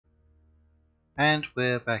And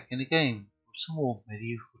we're back in the game with some more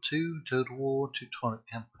Medieval 2 Total War Teutonic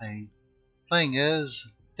campaign, playing as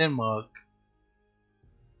Denmark.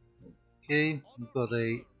 Okay, we've got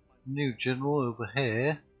a new general over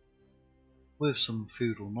here with some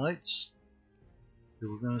feudal knights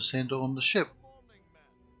who we're going to send on the ship.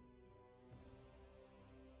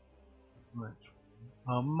 Right.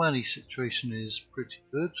 Our money situation is pretty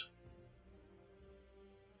good.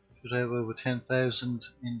 Should have over 10,000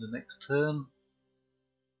 in the next turn.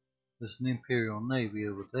 There's an Imperial Navy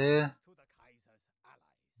over there.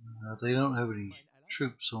 They don't have any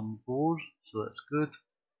troops on board, so that's good.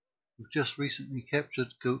 We've just recently captured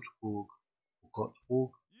Göteborg,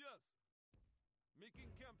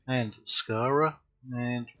 and Skara,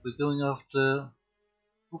 and we're going after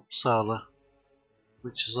Uppsala,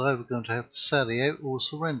 which is either going to have to sally out or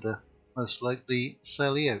surrender. Most likely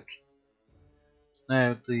sally out.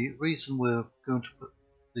 Now, the reason we're going to put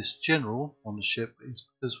this general on the ship is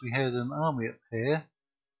because we had an army up here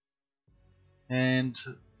and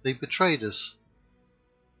they betrayed us.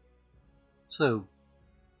 So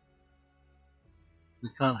we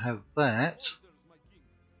can't have that,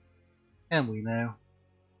 can we now?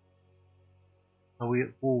 Are we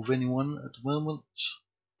at war with anyone at the moment?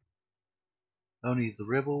 Only the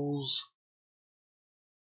rebels.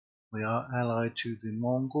 We are allied to the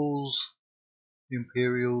Mongols, the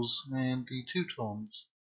Imperials and the Teutons.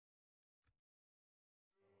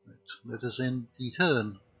 Right, let us end the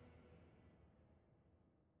turn.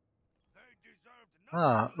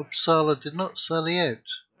 Uppsala did not sally out.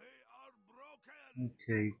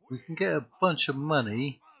 Okay, we can get a bunch of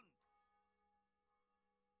money.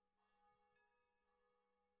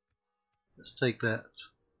 Let's take that.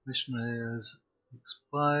 Mission has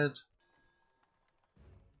expired.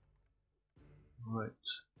 Right.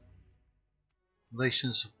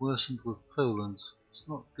 Relations have worsened with Poland. It's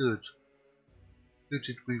not good. Who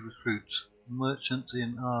did we recruit? A merchant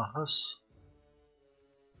in Aarhus.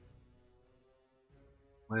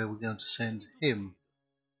 Where are we going to send him?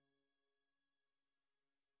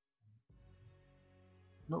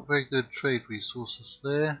 Not very good trade resources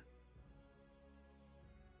there.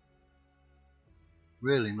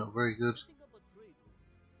 Really not very good.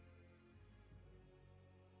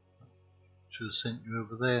 Should have sent you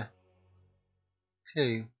over there.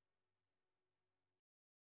 Okay.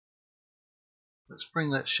 Let's bring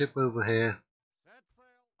that ship over here.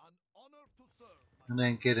 And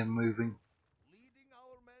then get him moving.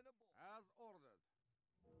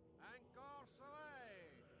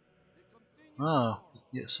 We can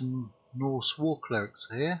get some Norse war clerics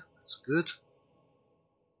here. That's good.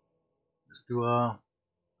 Let's do our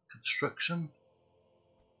construction.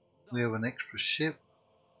 We have an extra ship.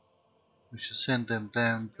 We should send them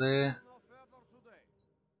down there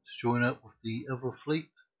to join up with the other fleet.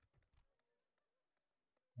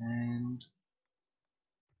 And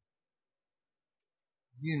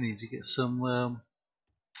you need to get some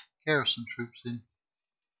garrison troops in.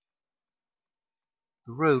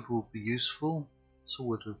 The road will be useful. So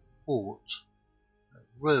would a port. That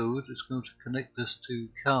road is going to connect us to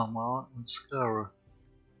Kalmar and Skara.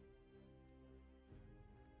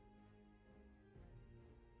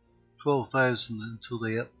 $12,000 until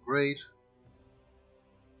they upgrade.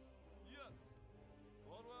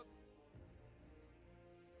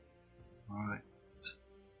 Alright.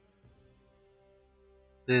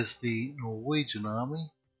 There's the Norwegian army.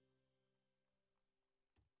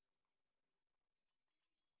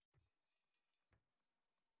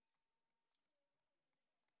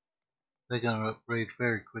 They're going to upgrade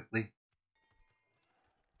very quickly.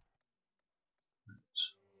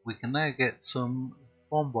 We can now get some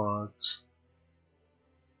bombards.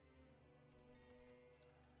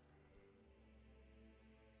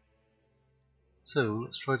 So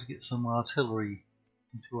let's try to get some artillery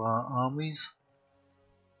into our armies.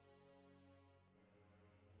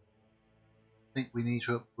 I think we need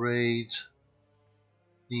to upgrade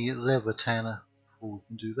the lever tanner before we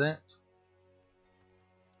can do that.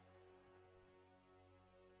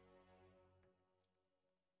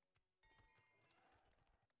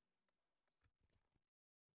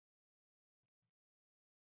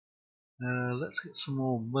 Let's get some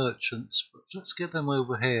more merchants, but let's get them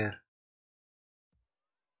over here.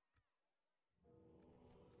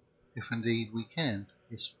 If indeed we can.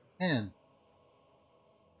 Yes, we can.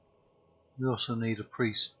 We also need a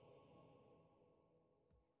priest.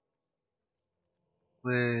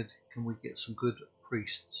 Where can we get some good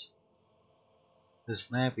priests? There's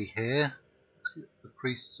an abbey here. Let's get the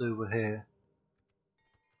priests over here.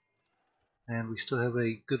 And we still have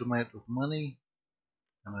a good amount of money.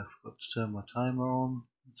 And I forgot to turn my timer on.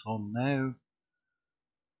 It's on now.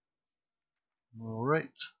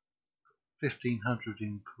 Alright, 1500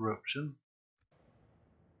 in corruption.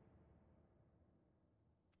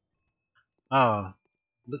 Ah,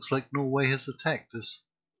 looks like Norway has attacked us.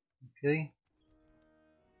 Okay.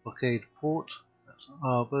 Blockade port, that's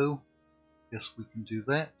Arbo. Guess we can do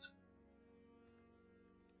that.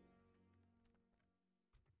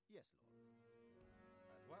 Yes, Lord.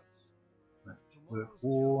 At once. Right. We're at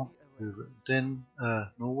war with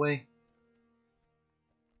Norway.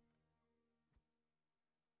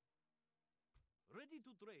 Ready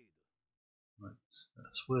to trade. Right.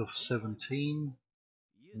 That's worth 17.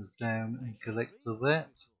 Yes. Move down I and shall collect trade that. very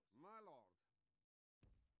soon. My lord.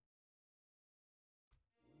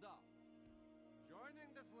 Da.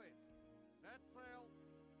 Joining the fleet. Set sail.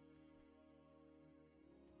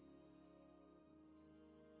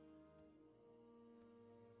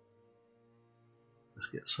 Let's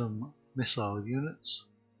get some missile units.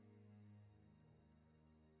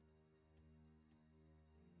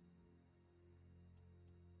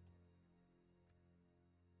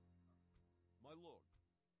 My lord.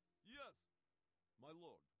 Yes, my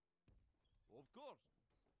lord. Of course.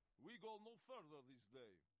 We go no further this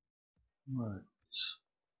day. Right.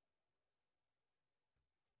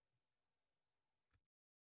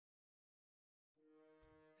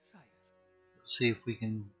 Sire. Let's see if we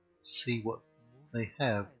can see what they Moving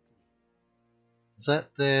have. quietly. Is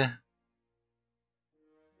that their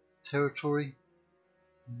territory?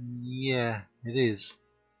 Yeah, it is.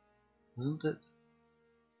 Isn't it?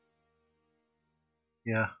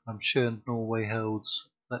 Yeah, I'm sure Norway holds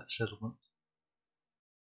that settlement.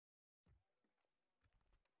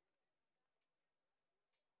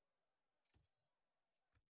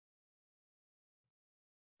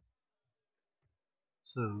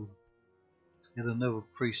 So, get another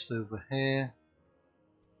priest over here.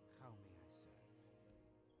 How may I serve?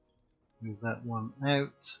 Move that one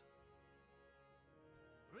out.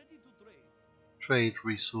 Ready to trade. Trade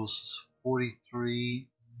resources 43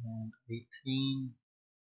 and 18.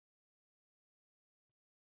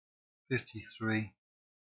 53.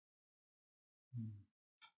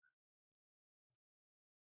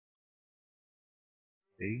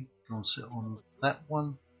 Okay, go and sit on that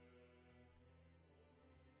one.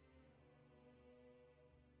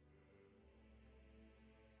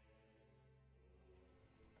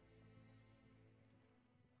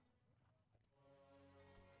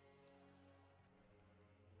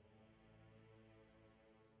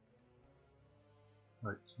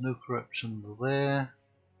 Right, no corruption there.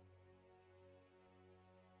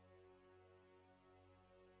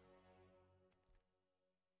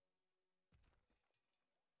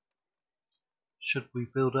 Should we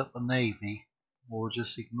build up a navy or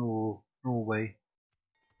just ignore Norway?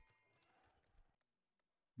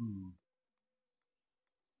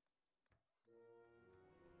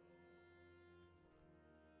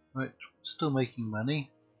 Right, still making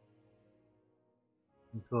money.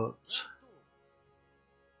 We've got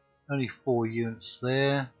only 4 units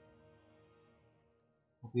there.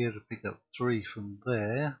 We'll be able to pick up 3 from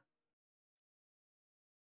there.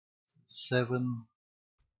 7,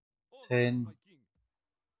 10,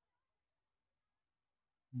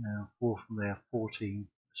 now 4 from there, 14.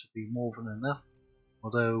 Should be more than enough.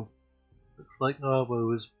 Although, looks like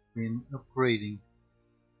Arbo has been upgrading.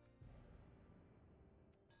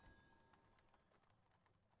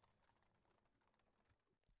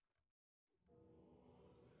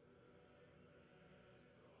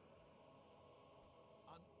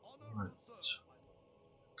 An honor Right, to serve, my lord.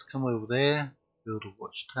 let's come over there, build a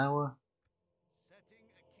watchtower. Setting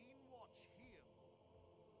a keen watch here.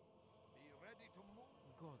 Be ready to move.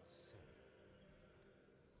 God's servant.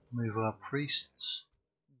 Move our priests.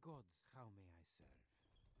 Gods, how may I serve?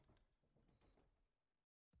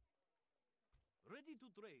 Ready to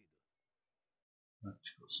trade. Right,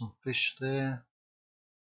 got some fish there.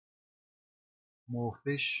 More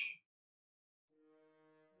fish.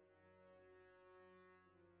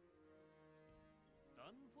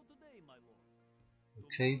 Done for today, my lord.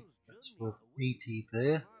 Okay, Tomorrow's that's journey worth awaits. 80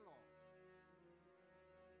 there. My lord.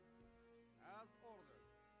 As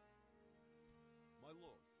ordered. My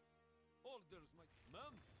lord. Orders, my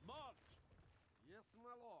men, march. Yes,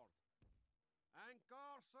 my lord.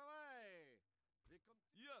 Anchors away.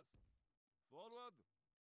 Yes. Forward.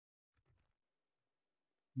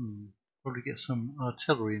 Probably get some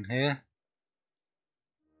artillery in here.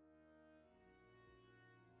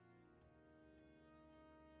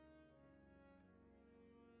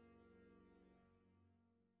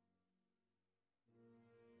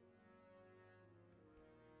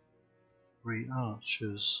 Three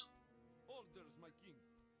archers. Orders, my king.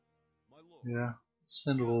 My lord. Yeah,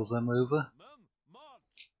 send all of them over. Men,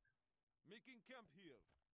 march. Making Making camp here.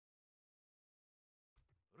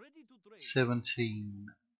 Ready to trade.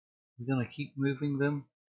 17. We're going to keep moving them.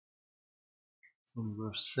 It's only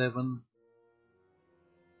worth 7.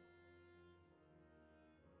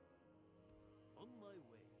 On my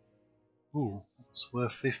way. Ooh, it's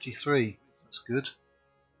worth 53. That's good.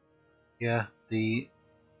 Yeah, the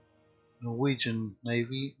Norwegian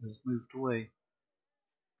Navy has moved away.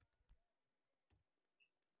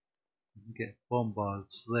 You can get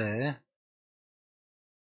bombards there.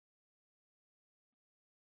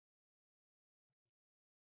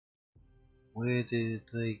 Where did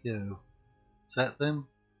they go? Is that them?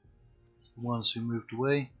 It's the ones who moved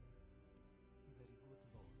away.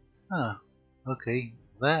 Ah, okay,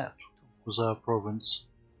 that was our province.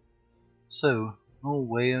 So,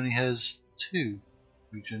 Norway only has 2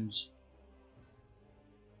 regions.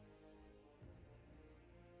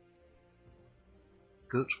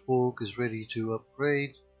 Göteborg is ready to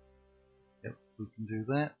upgrade. Yep, we can do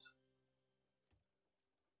that.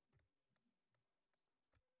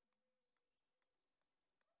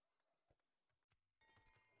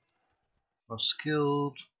 Are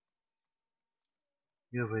skilled.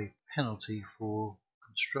 You have a penalty for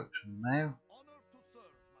construction now. Honor to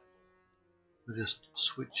serve, my lord. We'll just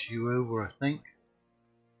switch you over, I think.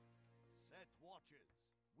 Set watches.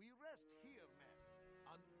 We rest here, men.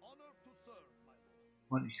 An honor to serve, my lord.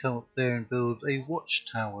 Why don't you come up there and build a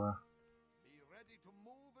watchtower? Be ready to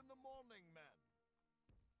move in the morning, men.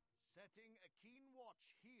 Setting a keen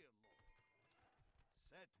watch here, lord.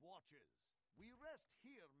 Set watches. We rest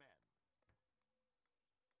here, men.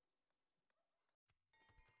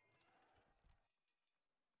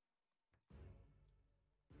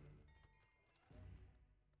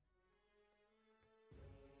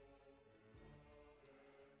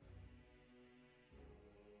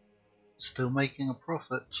 Still making a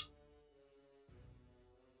profit.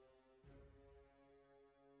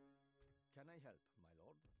 Can I help, my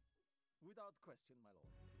lord? Without question, my lord.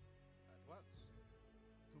 At once.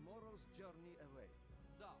 Tomorrow's journey awaits.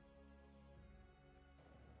 Da.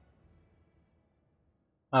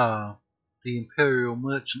 Ah, the Imperial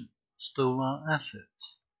Merchant stole our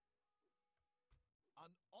assets.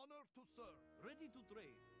 An honor to serve. Ready to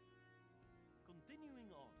trade.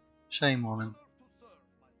 Continuing on. Shame on him. Honor to serve,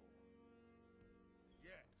 my lord.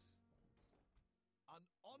 Yes. An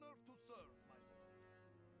honor to serve, my lord.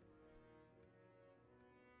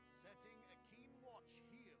 Setting a keen watch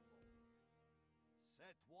here, lord.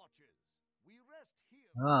 Set watches. We rest here.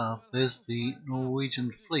 Ah, there's the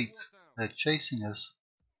Norwegian fleet. They're chasing us.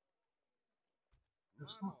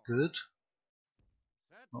 That's not good.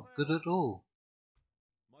 Not good at all.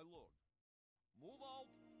 My lord. Move out.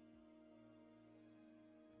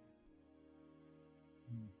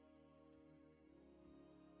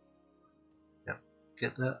 Yep,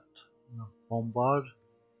 get that. Bombard.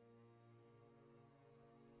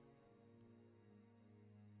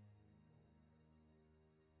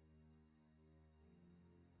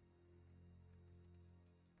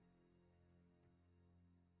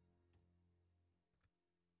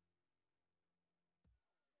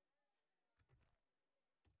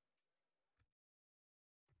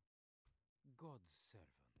 God's servant.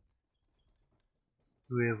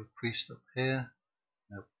 Do we have a priest up here?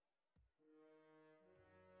 Nope.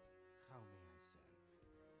 How may I serve?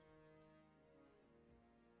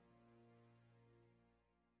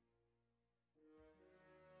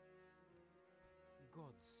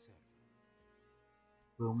 God's servant.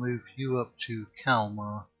 We'll move you up to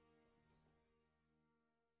Kalmar.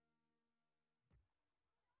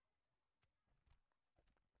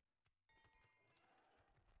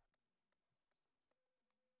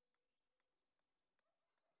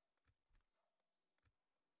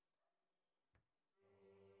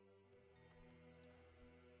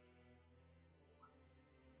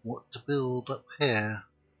 What to build up here?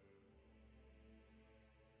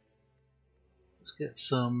 Let's get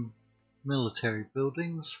some military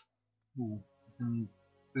buildings. Ooh, you can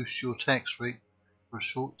boost your tax rate for a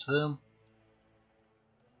short term.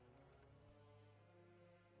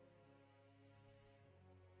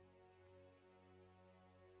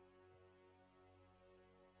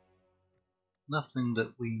 Nothing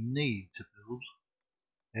that we need to build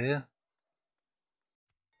here.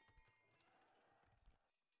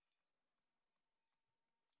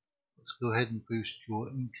 Let's go ahead and boost your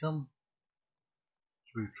income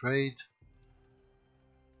through trade.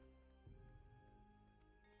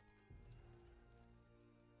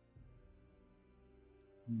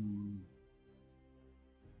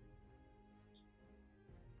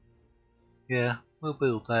 Yeah, we'll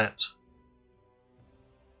build that.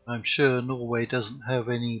 I'm sure Norway doesn't have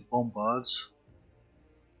any bombards.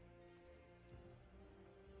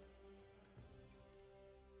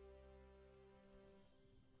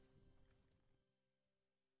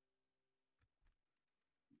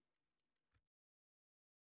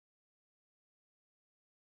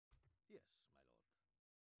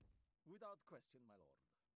 Without question, my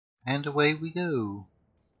lord. And away we go.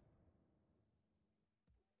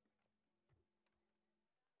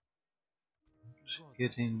 God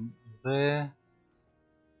Get in there.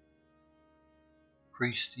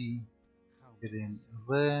 Priesty, how get may I in serve?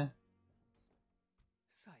 there.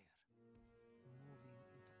 Sire, moving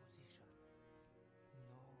into position.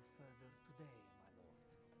 No further today,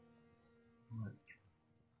 my lord. Right.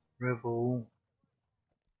 Revel.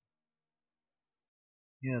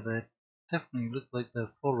 Yeah, they definitely look like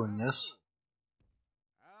they're following us.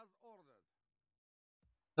 As ordered.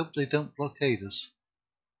 Hope they don't blockade us.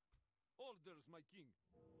 Orders, my king.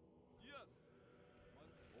 Yes.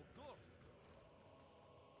 Of course.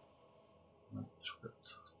 Right, we've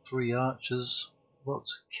got 3 archers,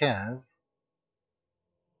 lots of cav.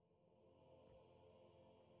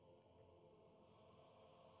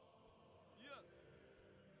 Yes.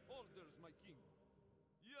 Orders, my king.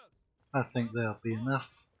 Yes. I think that'll be March. enough.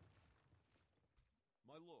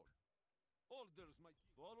 My lord. Orders, my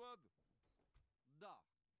king. Forward. Da.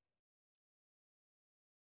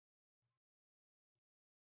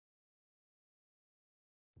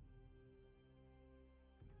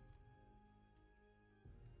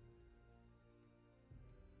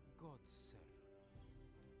 God's servant.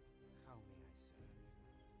 How may I serve?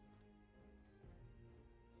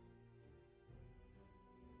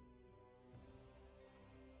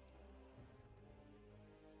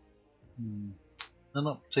 They're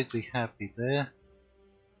not particularly happy there.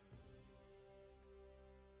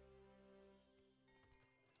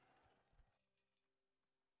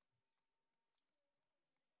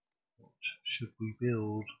 What should we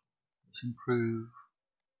build? Let's improve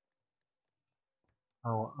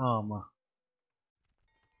our armor.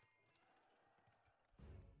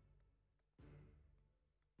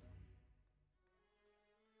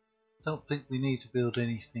 Don't think we need to build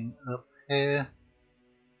anything up here.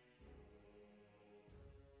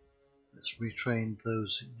 Let's retrain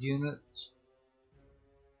those units.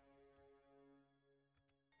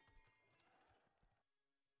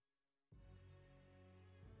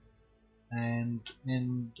 And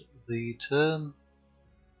end the turn.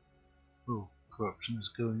 Oh, corruption is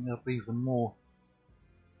going up even more.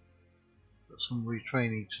 Got some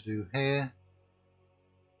retraining to do here.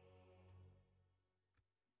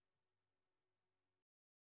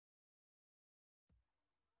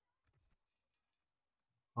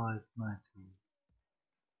 $590.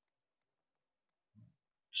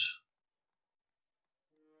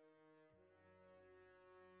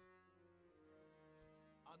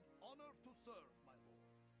 An honor to serve, my lord.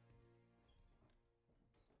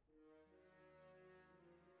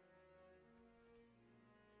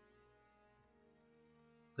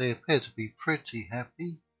 They appear to be pretty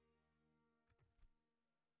happy.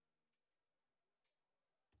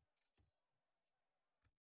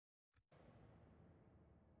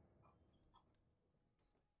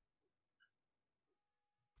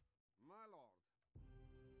 My lord.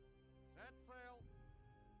 Set sail.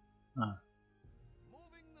 Ah,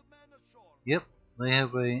 Moving the men ashore. yep, they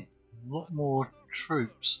have a lot An more honor to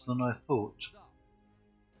troops serve, than I thought. Da.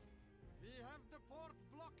 We have the port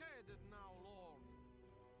blockaded now, lord.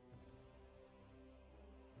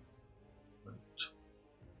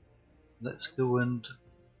 Let's go and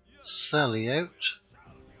Yes. sally out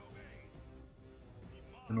Shall be obeyed.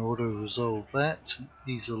 in order to resolve that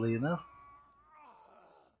easily enough.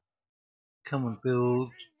 Come and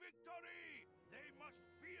build Crushing victory! They must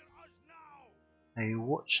fear us now. a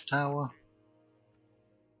watchtower.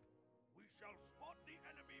 We shall spot the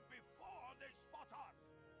enemy before they spot us.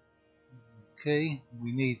 Okay,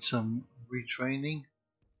 we need some retraining.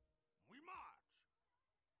 We march.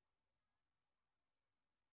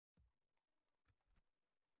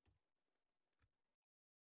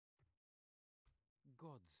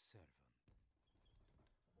 God's servant.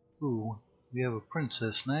 Ooh, we have a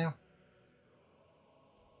princess now.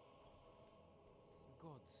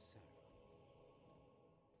 God's servant.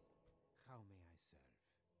 How may I serve?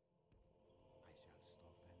 I shall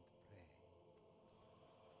stop and pray.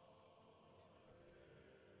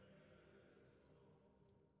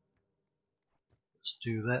 Let's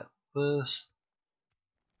do that first.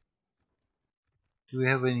 Do we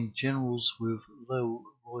have any generals with low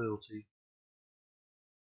loyalty?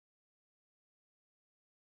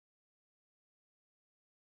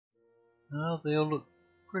 No, they all look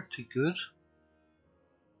pretty good.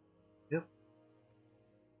 Yep.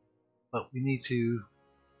 But we need to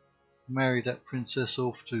marry that princess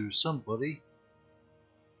off to somebody.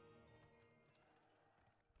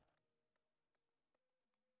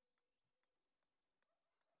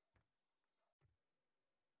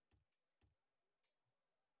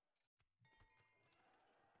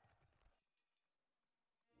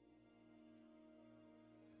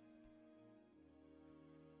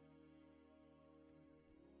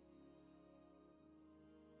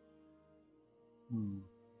 Hmm.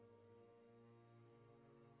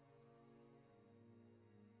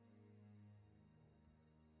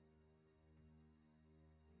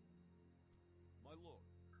 My lord.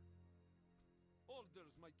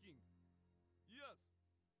 Orders, my king. Yes.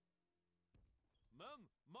 Men,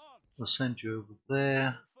 march. I'll send you over We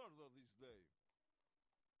there. go further this day.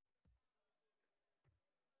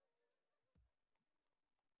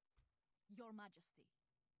 Your Majesty.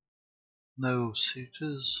 No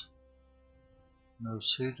suitors. No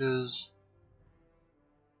suitors.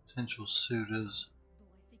 Potential suitors. Do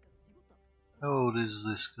I seek a suitor? How old is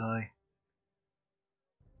this guy?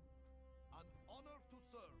 An honor to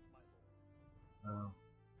serve, my lord. Oh.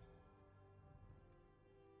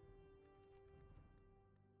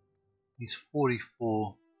 He's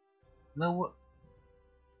 44. You know what?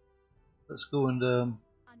 Let's go and An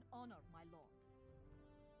honor, my lord.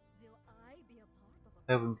 Will I be a part of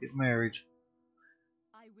a have him get married.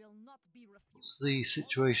 I will not be refused. What's the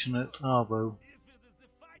situation at Arvo? If it is a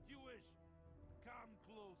fight you wish, come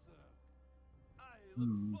closer. I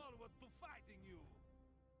Hmm. look forward to fighting you.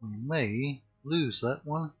 We may lose that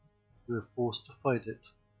one. We're forced to fight it.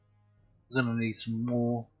 We're going to need some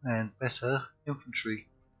more and better infantry.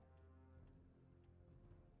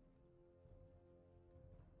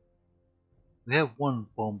 We have one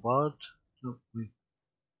bombard, don't we?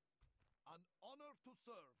 An honor to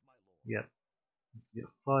serve, my lord. Yep. We get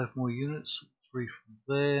 5 more units. 3 from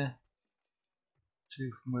there.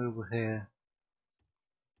 2 from over here.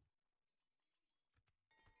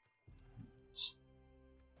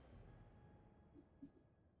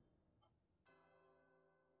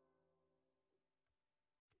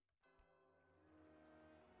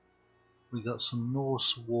 We got some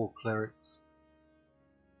Norse war clerics.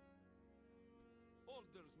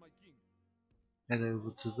 Orders, my king. Head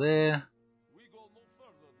over to there. We go no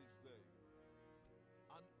further this day.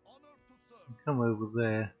 An honor to serve. And come over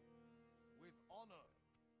there. With honor.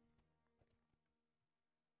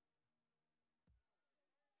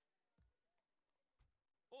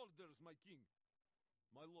 Orders, my king.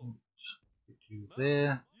 My lord. Get you Men?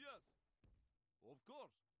 there. Yes. Of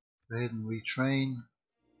course. Go ahead and retrain.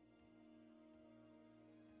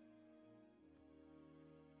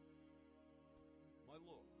 My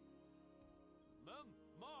lord. Men,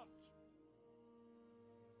 march.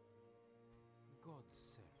 God's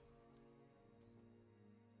servant.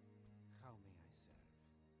 How may I serve?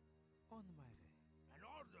 On my way. An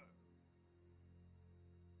order.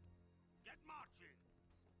 Get marching.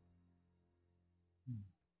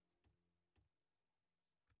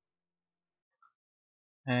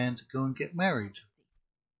 And go and get Your married. Majesty.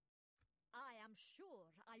 I am sure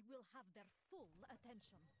I will have their full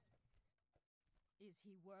attention. Is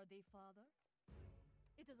he worthy, father?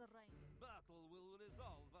 It is arranged. Battle will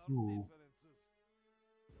resolve our Ooh. differences.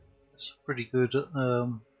 It's a pretty good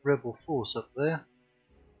rebel force up there.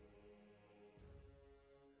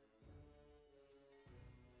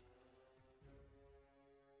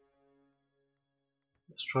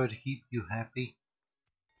 Let's try to keep you happy.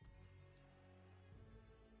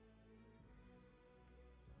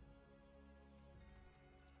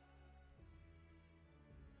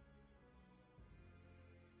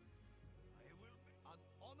 I will be an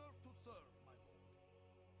honor to serve, my lord.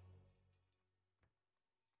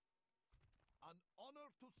 An honor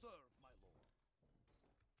to serve, my lord.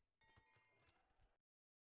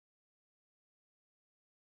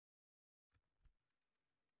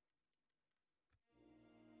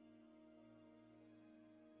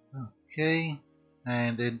 Okay,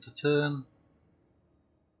 and end to turn.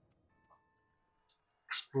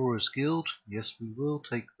 Explorers Guild, yes we will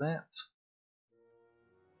take that.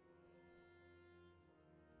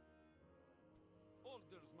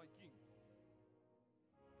 Orders, my king.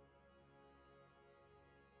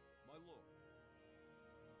 My lord.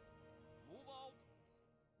 Move out.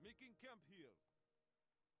 Making camp here.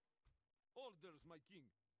 Orders, my king.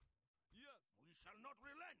 Yes. We shall not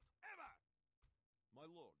relent, ever. My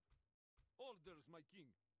lord. Orders, my king.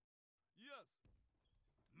 Yes.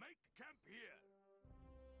 Make camp here.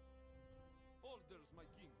 Orders, my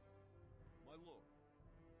king. My lord.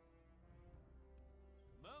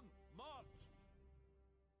 Men, march.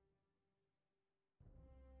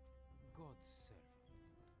 God's servant.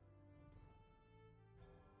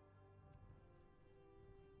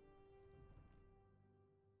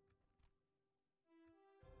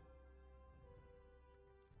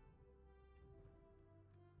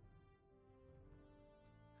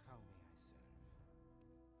 How may I serve?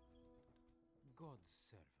 God's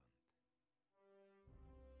servant.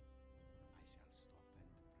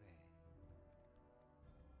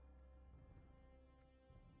 I shall stop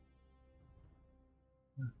and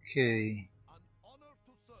pray. Okay, An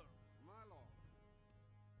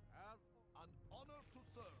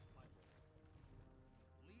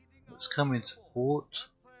Let's come into port. Set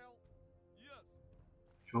sail. Yes.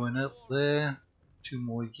 Join up there. 2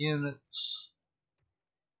 more units.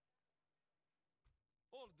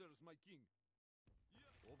 Orders, my king. Yes.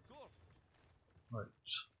 Of course. Right.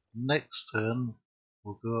 Next turn,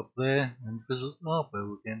 we'll go up there and visit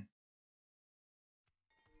Narbo again.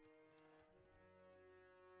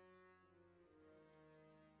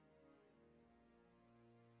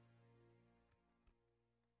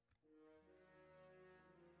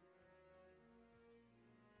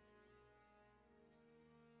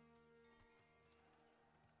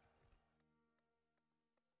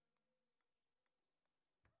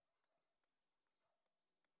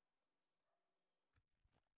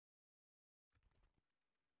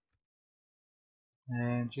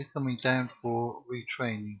 And you're coming down for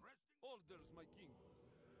retraining. Orders, my king.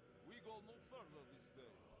 We go no further this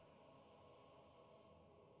day.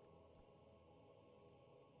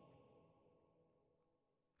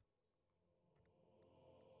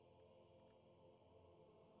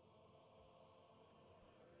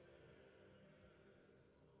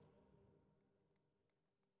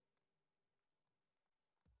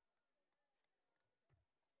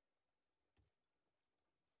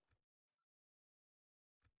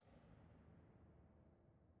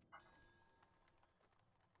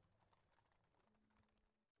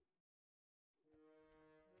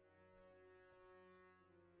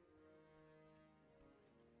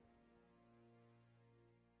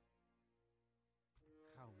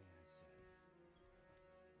 How may I serve?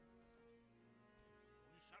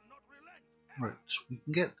 We shall not relent. Right, we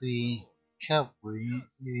can get the cavalry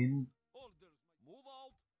in. Orders. Move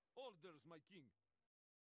out. Orders, my king.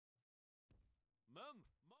 Men,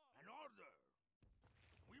 an order.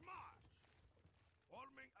 We march,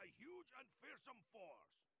 forming a huge and fearsome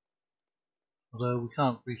force. Although we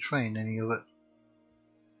can't retrain any of it.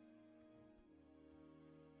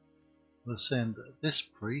 We'll send this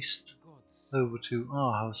priest Gods. over to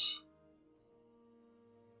Aarhus.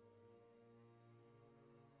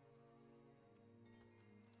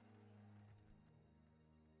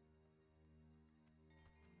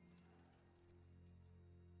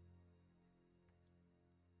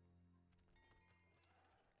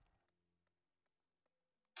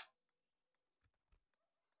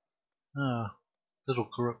 Ah, little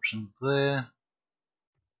corruption there.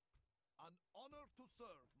 An honor to serve,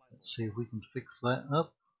 my lord. Let's see if we can fix that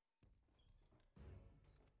up.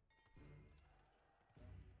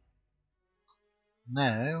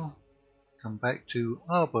 Now, come back to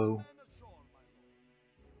Arbo. Men ashore, my lord.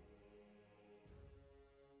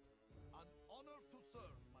 An honor to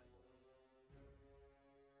serve, my lord.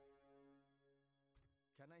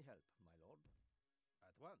 Can I help, my lord?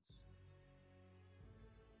 At once.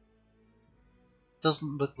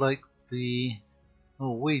 Doesn't look like the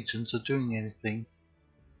Norwegians are doing anything.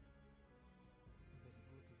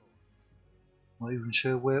 Very good, lord. Not even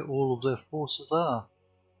sure where all of their forces are.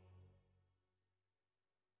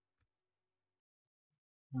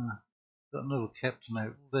 Got another captain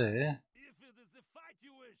out there. If it is the fight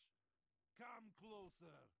you wish, come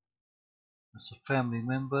closer. That's a family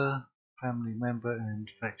member, and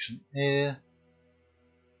faction heir.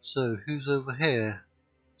 So who's over here?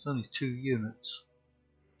 It's only 2 units.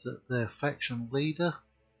 Is that their faction leader?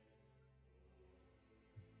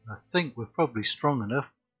 I think we're probably strong enough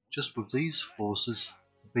just with these forces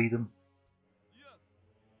to beat them. Yes.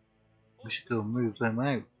 We should go and move them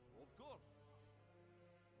out. Of course.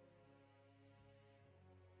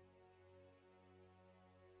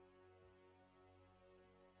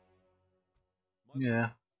 Yeah,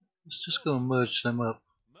 let's just go and merge them up.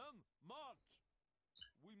 Men, march.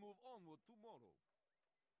 We move onward tomorrow.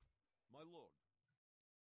 My lord.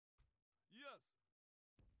 Yes.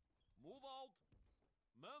 Move out.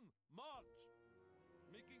 Men, march.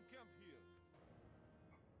 Making camp here.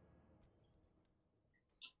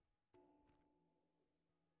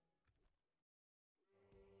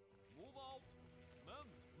 Move out. Men,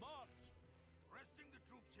 march. Resting the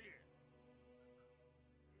troops here.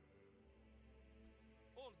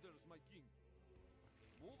 Orders, my king.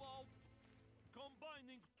 Move out.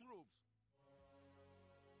 Combining troops.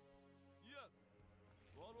 Yes.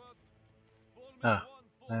 Forward. Forming Ah, one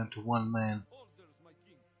force. down to 1 man. Orders, my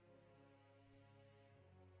king.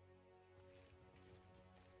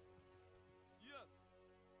 Yes.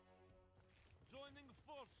 Joining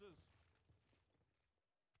forces.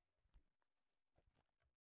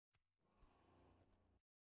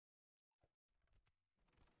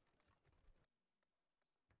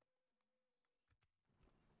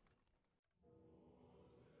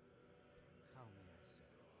 How may I serve?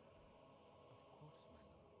 Of course, my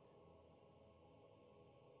lord.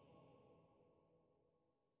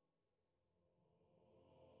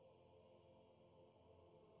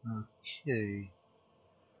 Okay.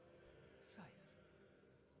 Sire,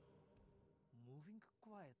 moving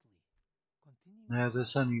quietly. Continue Now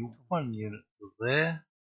there's only to one unit there.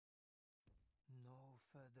 no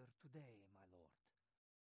further today, my lord.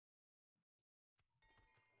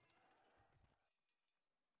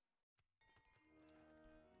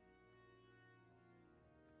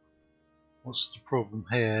 What's the problem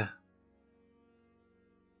here?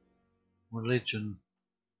 Religion.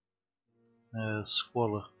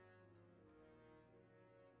 Squalor.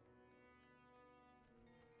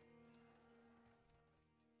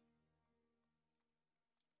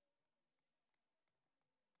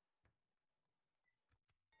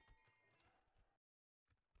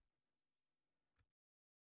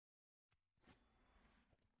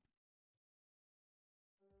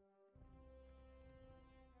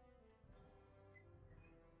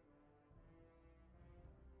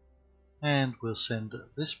 And we'll send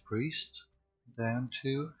this priest down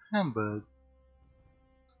to Hamburg.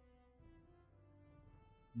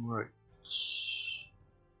 Right.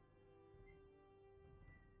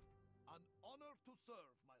 An honor to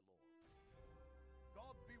serve, my lord.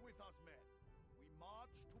 God be with us, men. We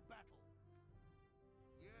march to battle.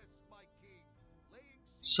 Yes, my king. Laying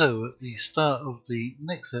siege So, to at the the enemy. start of the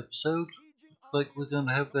next episode, Besieging looks like army we're of going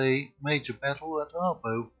to have Rome. a major battle at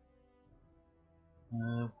Arbo.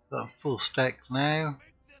 We've got a full stack now.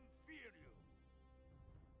 Make them fear you.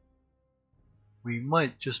 We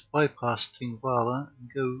might just bypass Tingvala and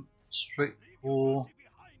go straight Leave your for, mercy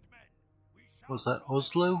behind, men. We shall was that show them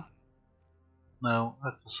Oslo? none. No,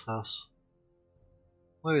 Akasas.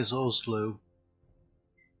 Where is Oslo?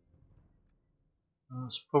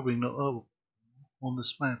 It's probably not on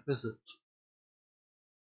this map, is it?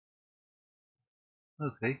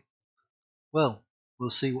 Okay. Well, we'll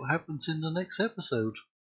see what happens in the next episode.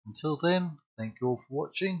 Until then, thank you all for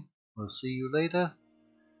watching. We'll see you later,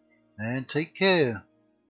 and take care.